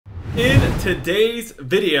In today's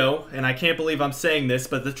video, and I can't believe I'm saying this,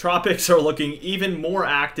 but the tropics are looking even more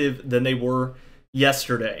active than they were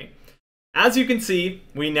yesterday. As you can see,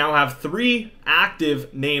 we now have 3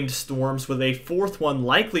 active named storms, with a 4th one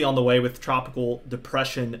likely on the way, with Tropical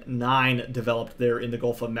Depression 9 developed there in the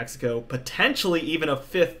Gulf of Mexico. Potentially even a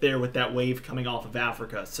 5th there with that wave coming off of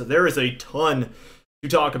Africa. So there is a ton to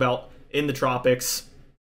talk about in the tropics.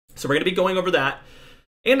 So we're going to be going over that.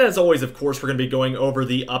 And as always, of course, we're going to be going over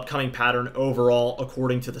the upcoming pattern overall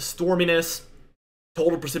according to the storminess,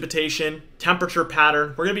 total precipitation, temperature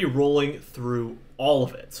pattern. We're going to be rolling through all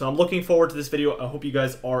of it. So I'm looking forward to this video. I hope you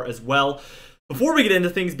guys are as well. Before we get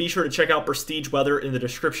into things, be sure to check out Prestige Weather in the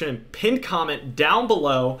description and pinned comment down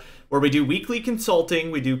below, where we do weekly consulting.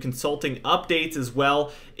 We do consulting updates as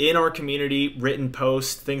well in our community, written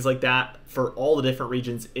posts, things like that for all the different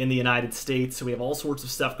regions in the United States. So we have all sorts of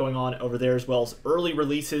stuff going on over there, as well as early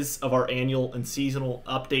releases of our annual and seasonal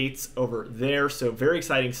updates over there. So very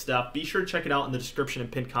exciting stuff. Be sure to check it out in the description and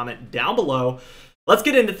pinned comment down below. Let's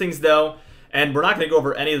get into things though. And we're not going to go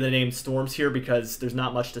over any of the named storms here because there's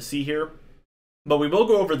not much to see here. But we will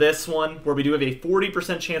go over this one, where we do have a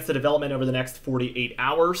 40% chance of development over the next 48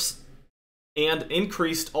 hours, and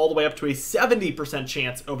increased all the way up to a 70%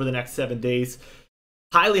 chance over the next 7 days.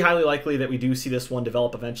 Highly likely that we do see this one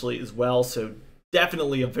develop eventually as well. So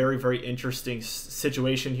definitely a very interesting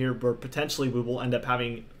situation here, where potentially we will end up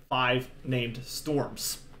having 5 named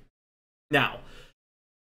storms. Now,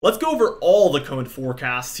 let's go over all the cone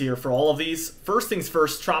forecasts here for all of these. First things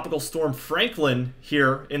first, Tropical Storm Franklin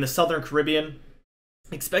here in the Southern Caribbean,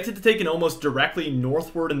 expected to take an almost directly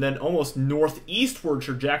northward and then almost northeastward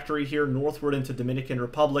trajectory here, northward into Dominican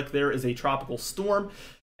Republic. There is a tropical storm,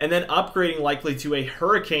 and then upgrading likely to a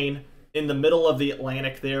hurricane in the middle of the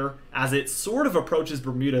Atlantic there as it sort of approaches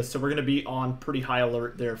Bermuda. So we're going to be on pretty high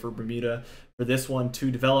alert there for Bermuda for this one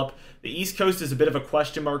to develop. The East Coast is a bit of a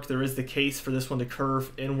question mark. There is the case for this one to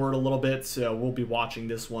curve inward a little bit, so we'll be watching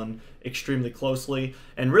this one extremely closely.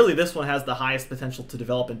 And really, this one has the highest potential to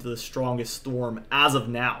develop into the strongest storm as of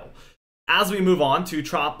now. As we move on to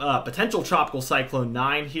potential Tropical Cyclone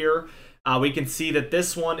 9 here, we can see that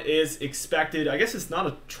this one is expected, I guess it's not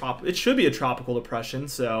a it should be a tropical depression,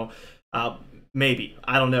 so maybe,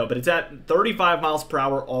 I don't know, but it's at 35 miles per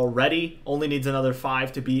hour already. Only needs another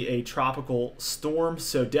 5 to be a tropical storm.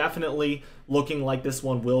 So definitely looking like this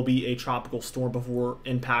one will be a tropical storm before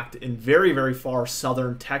impact in very far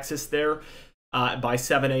southern Texas there by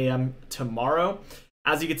 7 a.m. tomorrow.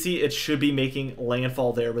 As you can see, it should be making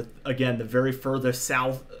landfall there with, again, the very furthest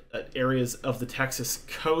south areas of the Texas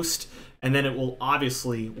coast, and then it will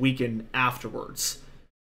obviously weaken afterwards.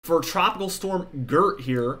 For Tropical Storm Gert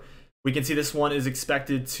here, we can see this one is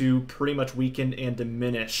expected to pretty much weaken and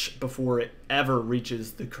diminish before it ever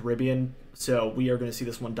reaches the Caribbean. So we are going to see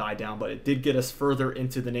this one die down, but it did get us further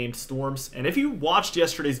into the named storms. And if you watched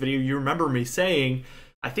yesterday's video, you remember me saying,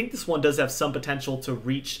 I think this one does have some potential to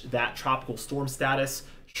reach that tropical storm status.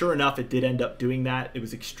 Sure enough, it did end up doing that. It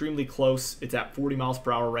was extremely close. It's at 40 miles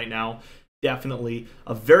per hour right now. Definitely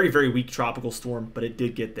a very weak tropical storm, but it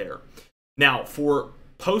did get there. Now, for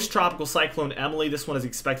post-tropical cyclone Emily, this one is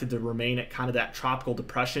expected to remain at kind of that tropical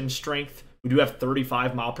depression strength. We do have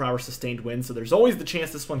 35 mile per hour sustained winds, so there's always the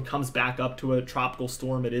chance this one comes back up to a tropical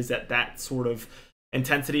storm. It is at that sort of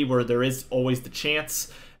intensity where there is always the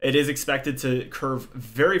chance. It is expected to curve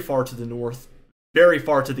very far to the north, very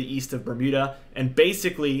far to the east of Bermuda, and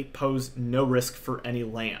basically pose no risk for any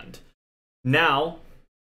land. Now,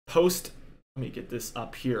 let me get this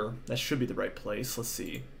up here. That should be the right place. Let's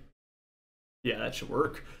see. Yeah, that should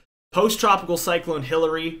work. Post-tropical cyclone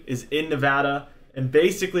Hillary is in Nevada and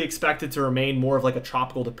basically expected to remain more of like a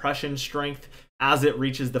tropical depression strength as it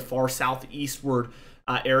reaches the far southeastward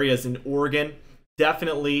areas in Oregon.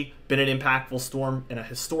 Definitely been an impactful storm and a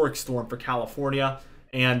historic storm for California,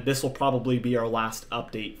 and this will probably be our last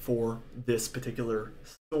update for this particular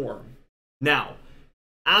storm. Now,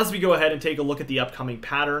 as we go ahead and take a look at the upcoming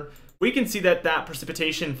pattern, we can see that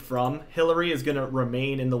precipitation from Hillary is going to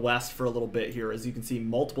remain in the west for a little bit here. As you can see,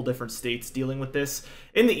 multiple different states dealing with this.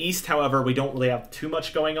 In the east, however, we don't really have too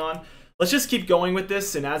much going on. Let's just keep going with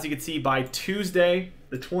this. And as you can see, by Tuesday,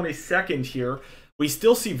 the 22nd here, we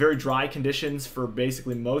still see very dry conditions for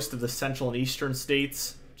basically most of the central and eastern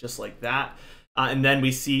states, just like that. And then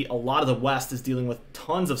we see a lot of the west is dealing with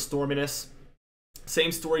tons of storminess.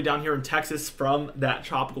 Same story down here in Texas from that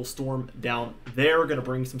tropical storm down there. We're going to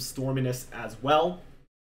bring some storminess as well.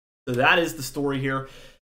 So that is the story here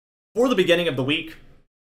for the beginning of the week.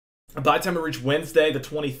 By the time we reach Wednesday, the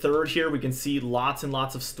 23rd here, we can see lots and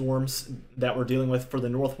lots of storms that we're dealing with for the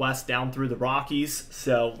Northwest down through the Rockies.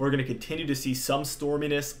 So we're going to continue to see some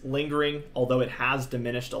storminess lingering, although it has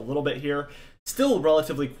diminished a little bit here. Still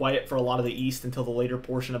relatively quiet for a lot of the East until the later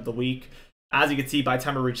portion of the week. As you can see, by the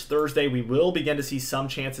time we reach Thursday, we will begin to see some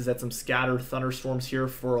chances at some scattered thunderstorms here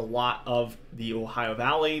for a lot of the Ohio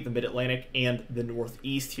Valley, the Mid-Atlantic, and the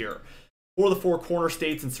Northeast here. For the four corner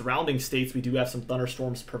states and surrounding states, we do have some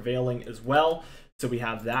thunderstorms prevailing as well. So we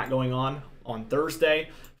have that going on Thursday.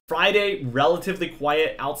 Friday, relatively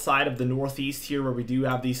quiet outside of the Northeast here, where we do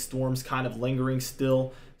have these storms kind of lingering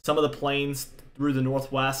still. Some of the plains through the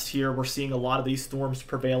Northwest here, we're seeing a lot of these storms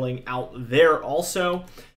prevailing out there also.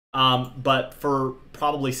 But for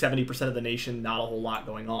probably 70% of the nation, not a whole lot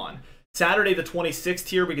going on. Saturday the 26th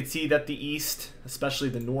here, we can see that the East, especially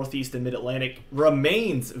the Northeast and Mid-Atlantic,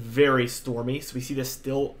 remains very stormy. So we see this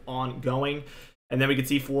still ongoing. And then we can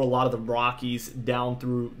see for a lot of the Rockies down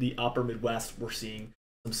through the upper Midwest, we're seeing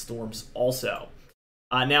some storms also.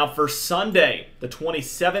 Now for Sunday, the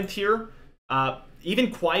 27th here,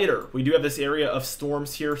 even quieter. We do have this area of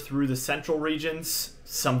storms here through the central regions.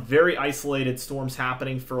 Some very isolated storms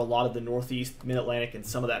happening for a lot of the Northeast, Mid-Atlantic, and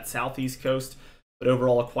some of that Southeast coast. But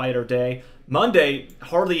overall, a quieter day. Monday,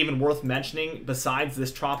 hardly even worth mentioning, besides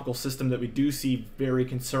this tropical system that we do see very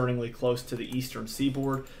concerningly close to the eastern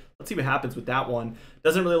seaboard. Let's see what happens with that one.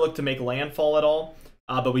 Doesn't really look to make landfall at all,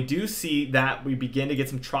 but we do see that we begin to get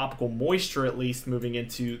some tropical moisture, at least, moving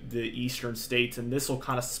into the eastern states, and this will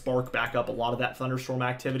kind of spark back up a lot of that thunderstorm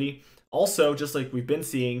activity. Also, just like we've been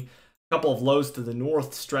seeing, a couple of lows to the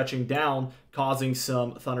north stretching down, causing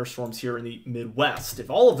some thunderstorms here in the Midwest. If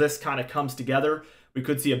all of this kind of comes together, we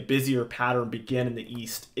could see a busier pattern begin in the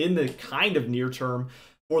East in the kind of near term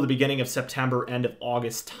for the beginning of September, end of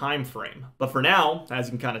August timeframe. But for now, as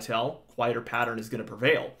you can kind of tell, quieter pattern is going to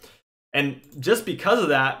prevail. And just because of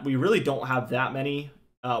that, we really don't have that many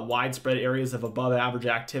widespread areas of above average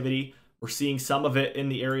activity. We're seeing some of it in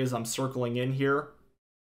the areas I'm circling in here,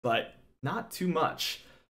 but not too much.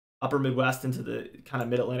 Upper Midwest into the kind of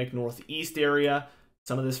Mid-Atlantic Northeast area,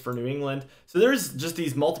 some of this for New England. So there's just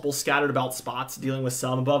these multiple scattered about spots dealing with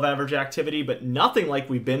some above average activity, but nothing like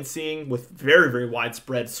we've been seeing with very, very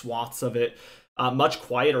widespread swaths of it. Much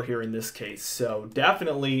quieter here in this case. So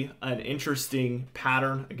definitely an interesting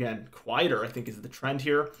pattern. Again, quieter, I think, is the trend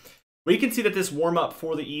here. We can see that this warm up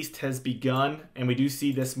for the East has begun, and we do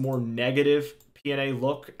see this more negative P&A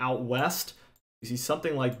look out west. You see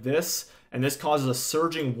something like this, and this causes a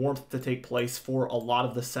surging warmth to take place for a lot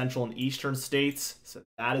of the central and eastern states. So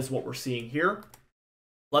that is what we're seeing here.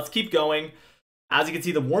 Let's keep going. As you can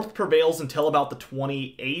see, the warmth prevails until about the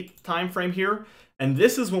 28th time frame here. And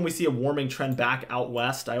this is when we see a warming trend back out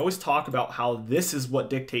west. I always talk about how this is what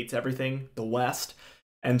dictates everything, the west.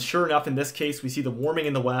 And sure enough, in this case, we see the warming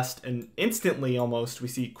in the west, and instantly almost we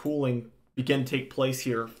see cooling begin to take place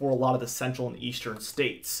here for a lot of the central and eastern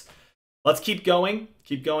states. Let's keep going,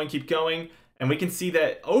 keep going, keep going. And we can see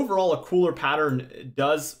that overall a cooler pattern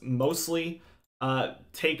does mostly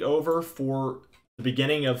take over for the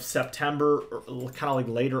beginning of September, or kind of like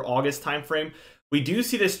later August timeframe. We do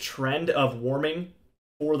see this trend of warming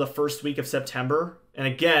for the first week of September. And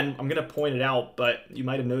again, I'm going to point it out, but you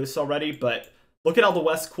might have noticed already, but look at how the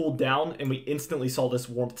West cooled down and we instantly saw this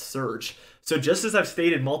warmth surge. So just as I've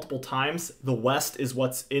stated multiple times, the West is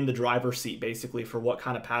what's in the driver's seat basically for what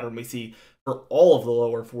kind of pattern we see for all of the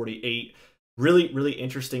lower 48. Really, really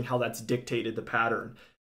interesting how that's dictated the pattern.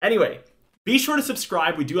 Anyway, be sure to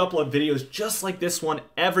subscribe. We do upload videos just like this one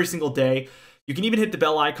every single day. You can even hit the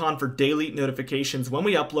bell icon for daily notifications when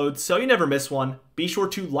we upload so you never miss one. Be sure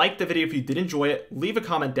to like the video if you did enjoy it, leave a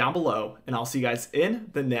comment down below, and I'll see you guys in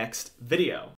the next video.